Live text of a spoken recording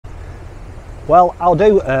Well, I'll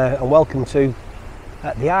do, and welcome to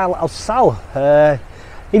the Isle of Sal.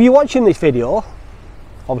 If you're watching this video,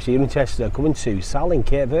 obviously you're interested in coming to Sal in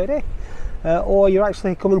Cape Verde, or you're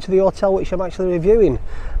actually coming to the hotel which I'm actually reviewing.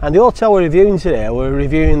 And the hotel we're reviewing today, we're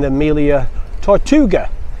reviewing the Melia Tortuga.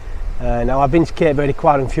 Now I've been to Cape Verde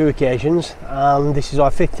quite on a few occasions, and this is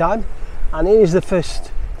our 5th time, and it is the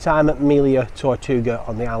first time at Melia Tortuga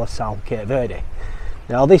on the Isle of Sal, Cape Verde.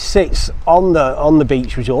 Now this sits on the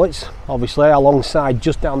beach resorts, obviously, alongside,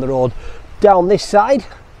 just down the road, down this side,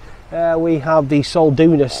 we have the Sol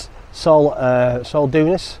Dunas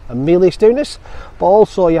and Melius Dunas, but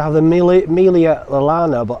also you have the Melia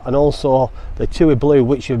Lilana, and also the Tui Blue,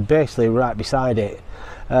 which are basically right beside it.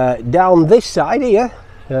 Down this side here,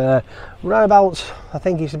 right about, I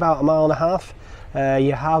think it's about a mile and a half,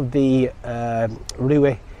 you have the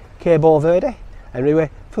Rui Verde and Rui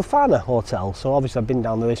Fufana Hotel. So obviously I've been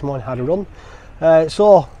down there this morning, had a run.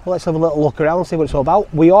 So let's have a little look around, see what it's all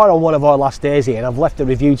about. We are on one of our last days here, and I've left the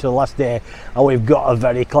review to the last day, and we've got a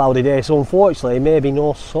very cloudy day, so unfortunately maybe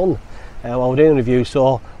no sun while we're doing the review.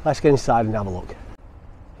 So let's get inside and have a look.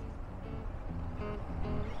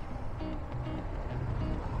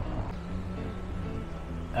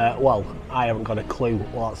 Well, I haven't got a clue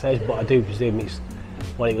what it says, but I do presume it's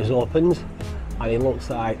when it was opened, and it looks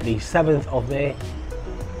like the 7th of May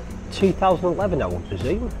 2011, I would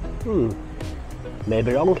presume.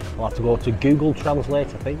 Maybe wrong. I'll have to go to Google Translate,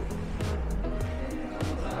 I think.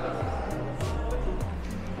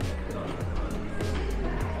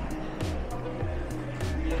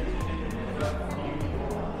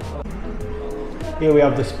 Here we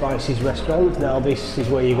have the Spices restaurant. Now this is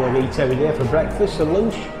where you go and eat every day for breakfast and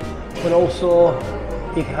lunch, but also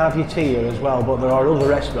you can have your tea here as well, but there are other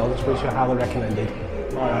restaurants which are highly recommended.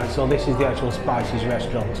 Alright, so this is the actual Spices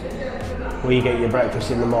restaurant, where you get your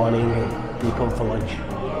breakfast in the morning and you come for lunch.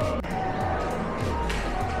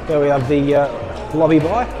 Here we have the lobby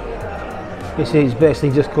bar. This is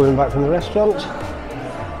basically just coming back from the restaurant.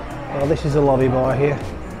 Well, this is the lobby bar here.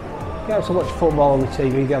 You have so much football on the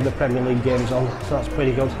TV, you have the Premier League games on, so that's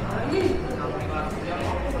pretty good.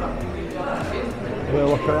 We'll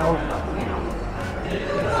look around.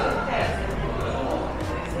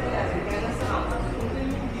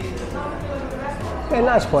 Yeah,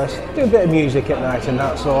 nice place. Do a bit of music at night and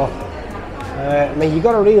that, so I mean, you've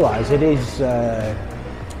got to realise it is the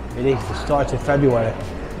start of February.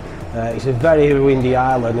 It's a very windy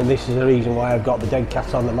island, and this is the reason why I've got the dead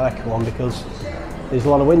cat on the microphone, because there's a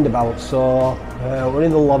lot of wind about. So we're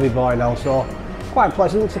in the lobby bar now, so quite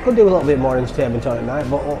pleasant. I could do a little bit more entertainment on at night,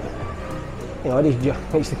 but you know,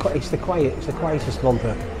 it's the quietest month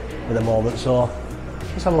at the moment. So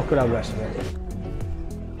let's have a look around the rest of it.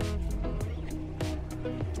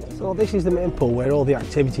 So this is the main pool where all the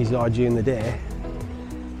activities are during the day.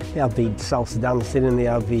 They have the salsa dancing, and they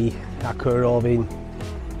have the aqua aerobing,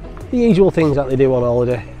 the usual things that they do on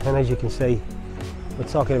holiday. And as you can see, we're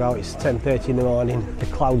talking about, it's 10:30 in the morning, the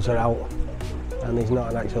clouds are out, and there's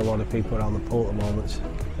not an actual lot of people around the pool at the moment.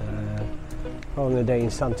 On a day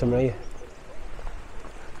in Santa Maria.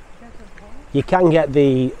 You can get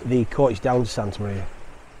the coach down to Santa Maria.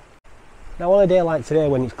 Now on a day like today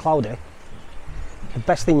when it's cloudy, the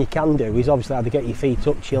best thing you can do is obviously either get your feet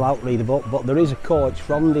up, chill out, read a book, but there is a coach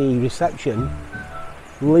from the reception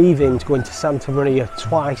leaving to go into Santa Maria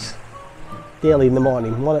twice daily in the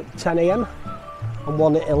morning, one at 10 AM and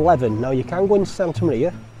one at 11. Now you can go into Santa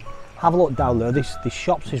Maria, have a look down there, there's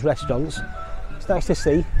shops, there's restaurants. It's nice to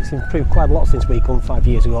see, it's improved quite a lot since we come 5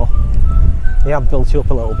 years ago. They have built it up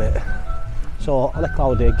a little bit. So on a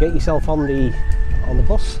cloudy day, get yourself on the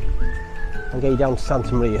bus and get you down to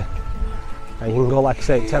Santa Maria. And you can go, like I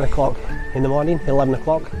say, at 10 o'clock in the morning, 11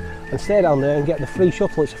 o'clock, and stay down there and get the free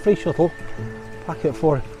shuttle. It's a free shuttle back at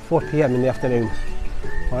 4 PM in the afternoon.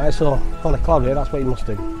 Alright, so on a cloudy day, that's what you must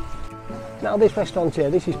do. Now this restaurant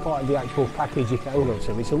here, this is part of the actual package you can go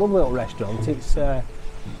to. It's a lovely little restaurant.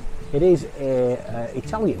 It is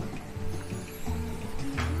Italian.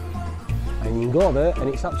 And you can go there, and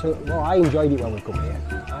it's absolutely, well, I enjoyed it when we come here.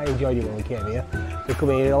 I enjoyed it when we came here. We come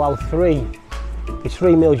here, you allow it's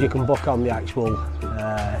 3 meals you can book on the actual,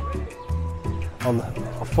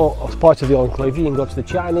 as part of the all-inclusive. You can go to the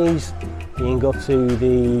Chinese, you can go to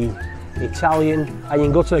the Italian, and you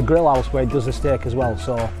can go to the grill house where it does the steak as well.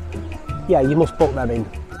 So yeah, you must book them in.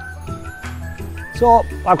 So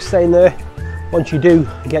like I was saying there, once you do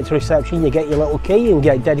get to reception, you get your little key and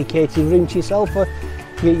get a dedicated room to yourself for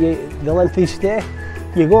the length of your stay.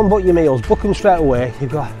 You go and book your meals, book them straight away.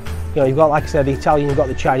 You've got, like I said, the Italian, you've got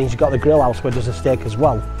the Chinese, you've got the grill house where it does the steak as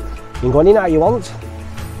well. You can go any night you want.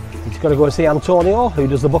 You've got to go and see Antonio, who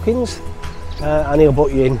does the bookings, and he'll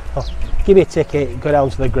book you in give you a ticket, go down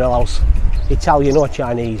to the grill house. Italian or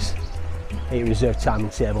Chinese, it reserved time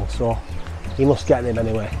and table, so you must get them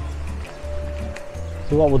anyway.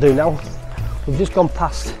 So what we'll do now, we've just gone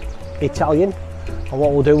past Italian, and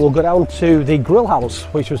what we'll do, we'll go down to the grill house,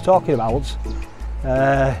 which I was talking about,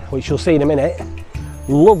 which you'll see in a minute.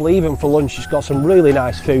 Lovely, even for lunch. It's got some really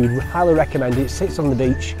nice food, highly recommend it. It sits on the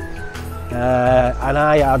beach, and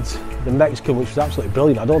I had the Mexican, which was absolutely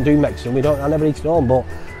brilliant. I don't do Mexican, I never eat it at home, but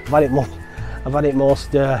I've had it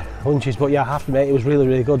most lunches, but yeah, I have to admit it was really,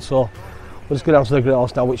 really good. So we'll just go down to the grill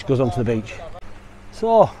house now, which goes onto the beach.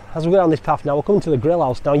 So as we go down this path now, we're coming to the grill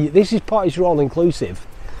house. Now this is part of your all-inclusive.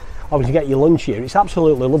 Obviously, get your lunch here. It's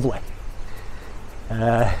absolutely lovely.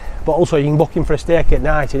 But also you can book in for a steak at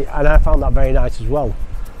night, and I found that very nice as well.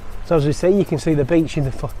 So as we see, you can see the beach in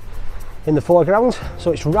the foreground.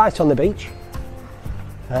 So it's right on the beach.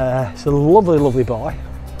 It's a lovely, lovely boy,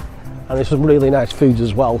 and there's some really nice foods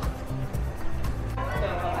as well.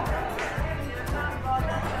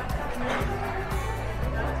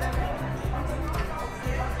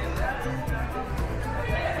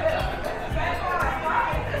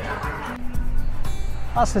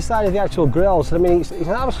 That's the side of the actual grill. So I mean, it's an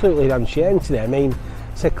absolutely damn shame today. I mean,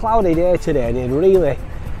 it's a cloudy day today, and it really,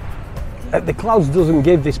 the clouds doesn't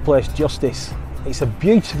give this place justice. It's a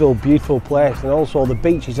beautiful, beautiful place, and also the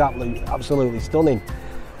beach is absolutely stunning.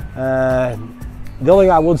 The only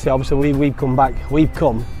thing I would say, obviously, we've come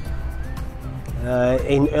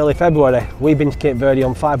in early February. We've been to Cape Verde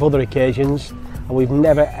on 5 other occasions, and we've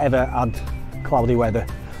never ever had cloudy weather.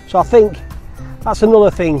 So I think that's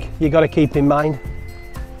another thing you got to keep in mind.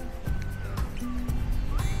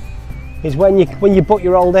 Is when you book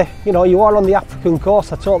your holiday, you know, you are on the African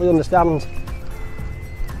coast, I totally understand.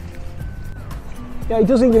 Yeah, it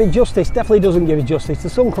doesn't give it justice, definitely doesn't give it justice.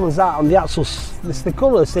 The sun comes out and the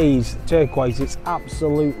colour of the sea is turquoise, it's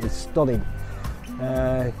absolutely stunning.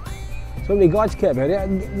 So when we go to Cape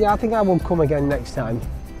Verde, yeah, I think I will come again next time,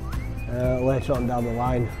 later on down the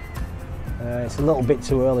line. It's a little bit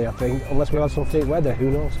too early, I think, unless we have some thick weather,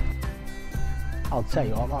 who knows. I'll tell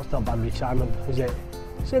you what, that's not bad retirement, is it?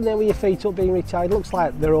 Sitting there with your feet up being retired, looks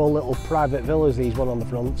like they're all little private villas, these one on the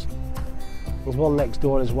front. There's one next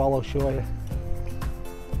door as well, I'll show you.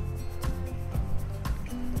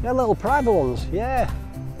 Yeah, little private ones, yeah.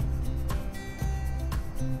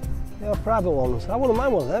 Yeah, private ones. I wouldn't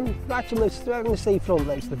mind one of them, right on the seafront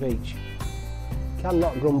next to the beach.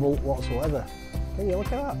 Cannot grumble whatsoever. Can you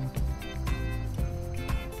look at that?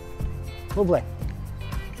 Lovely.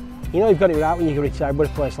 You know you've got it right when you get retired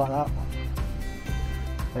with a place like that.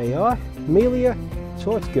 There you are, Melia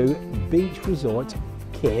Tortuga Beach Resort,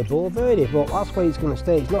 Cape Verde. But that's where it's going to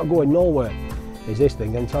stay. It's not going nowhere, is this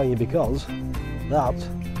thing, I'm telling you, because that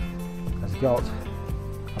has got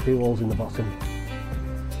a few holes in the bottom.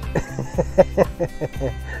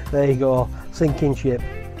 There you go, sinking ship.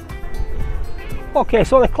 Okay,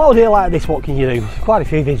 so on a cloud day like this, what can you do? There's quite a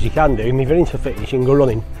few things you can do. I mean, if you're into fitness, you can go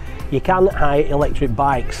running. You can hire electric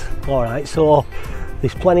bikes, alright, so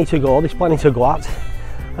there's plenty to go at.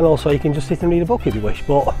 And also you can just sit and read a book if you wish,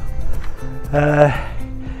 but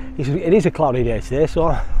it is a cloudy day today,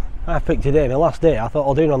 so I picked today, my last day. I thought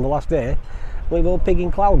I'll do it on the last day with all pig in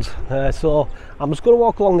clouds. So I'm just going to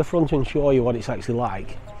walk along the front and show you what it's actually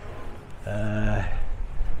like.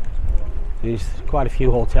 There's quite a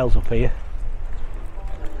few hotels up here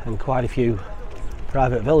and quite a few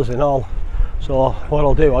private villas and all. So what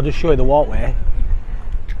I'll do, I'll just show you the walkway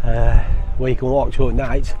where you can walk to at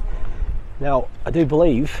night. Now, I do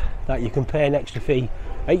believe that you can pay an extra fee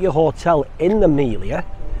at your hotel in the Melia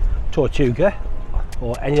Tortuga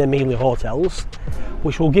or any of the Melia hotels,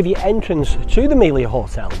 which will give you entrance to the Melia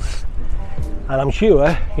hotels, and I'm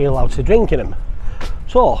sure you're allowed to drink in them.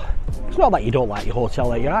 So it's not that you don't like your hotel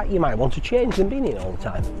that you're at, you might want to change than being in all the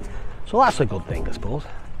time. So that's a good thing, I suppose.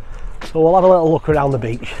 So we'll have a little look around the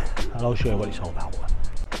beach and I'll show you what it's all about.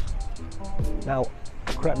 Now,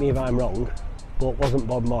 correct me if I'm wrong, but wasn't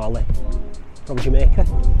Bob Marley from Jamaica,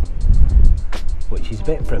 which is a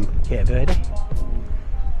bit from Cape Verde?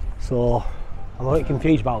 So I'm a bit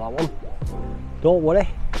confused about that one. Don't worry,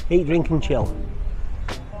 eat, drink and chill,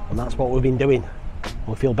 and that's what we've been doing.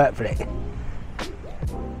 We feel better for it.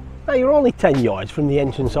 Now you're only 10 yards from the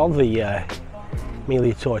entrance of the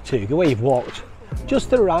Melia Tortuga, where you've walked just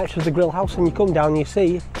to the right of the grill house, and you come down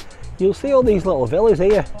and you'll see all these little villas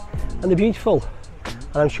here, and they're beautiful,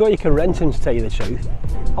 and I'm sure you can rent them, to tell you the truth.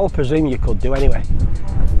 I would presume you could do anyway,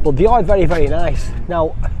 but they are very, very nice.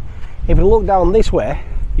 Now if you look down this way,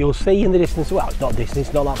 you'll see in the distance, well, it's not distance,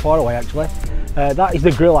 it's not that far away actually, that is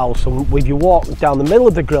the grill house, and if you walk down the middle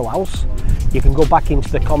of the grill house you can go back into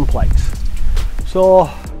the complex. So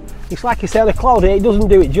it's like I say, on a cloudy, it doesn't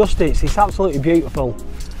do it justice. It's absolutely beautiful.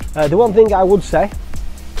 The one thing I would say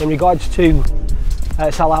in regards to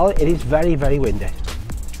Salala, it is very, very windy.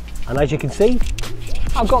 And as you can see,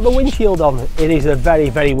 I've got the windshield on. It is a very,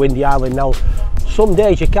 very windy island. Now, some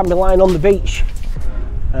days you can be lying on the beach.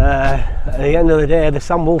 At the end of the day, the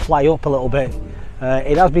sand will fly up a little bit.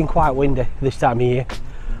 It has been quite windy this time of year,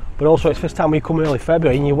 but also it's first time we come early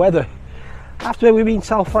February, and your weather, after we've been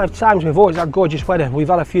south 5 times, we've always had gorgeous weather. We've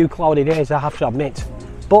had a few cloudy days, I have to admit,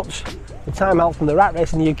 but the time out from the rat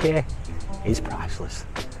race in the UK is priceless.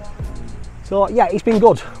 So yeah, it's been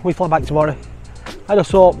good. We fly back tomorrow. I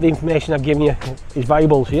just hope the information I've given you is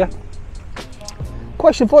valuable to you.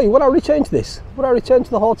 Question for you, would I return to this? Would I return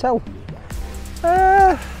to the hotel?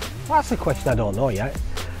 That's a question I don't know yet.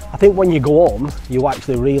 I think when you go home, you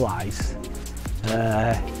actually realise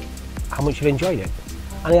how much you've enjoyed it.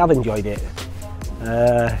 And I have enjoyed it.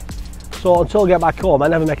 So until I get back home, I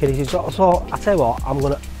never make a decision. So I tell you what, I'm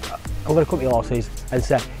gonna cut my horses and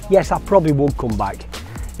say, yes, I probably would come back.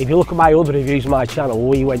 If you look at my other reviews on my channel,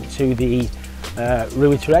 we went to the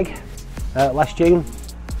Rui Touareg last June.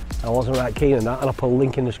 I wasn't right keen on that, and I'll put a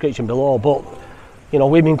link in the description below. But you know,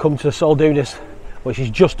 we've been coming to the Soldunas, which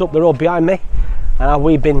is just up the road behind me, and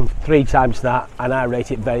we've been 3 times that, and I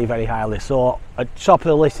rate it very, very highly. So at top of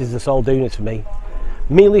the list is the Soldunas for me.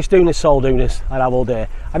 Melia Tortuga, Soldunas, I'd have all day.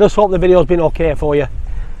 I just hope the video's been okay for you,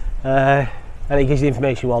 and it gives you the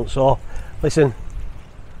information you want. So listen,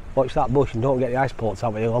 watch that bush and don't get the ice ports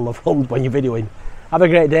out with you on the front when you're videoing. Have a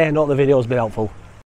great day, and hope the video's been helpful.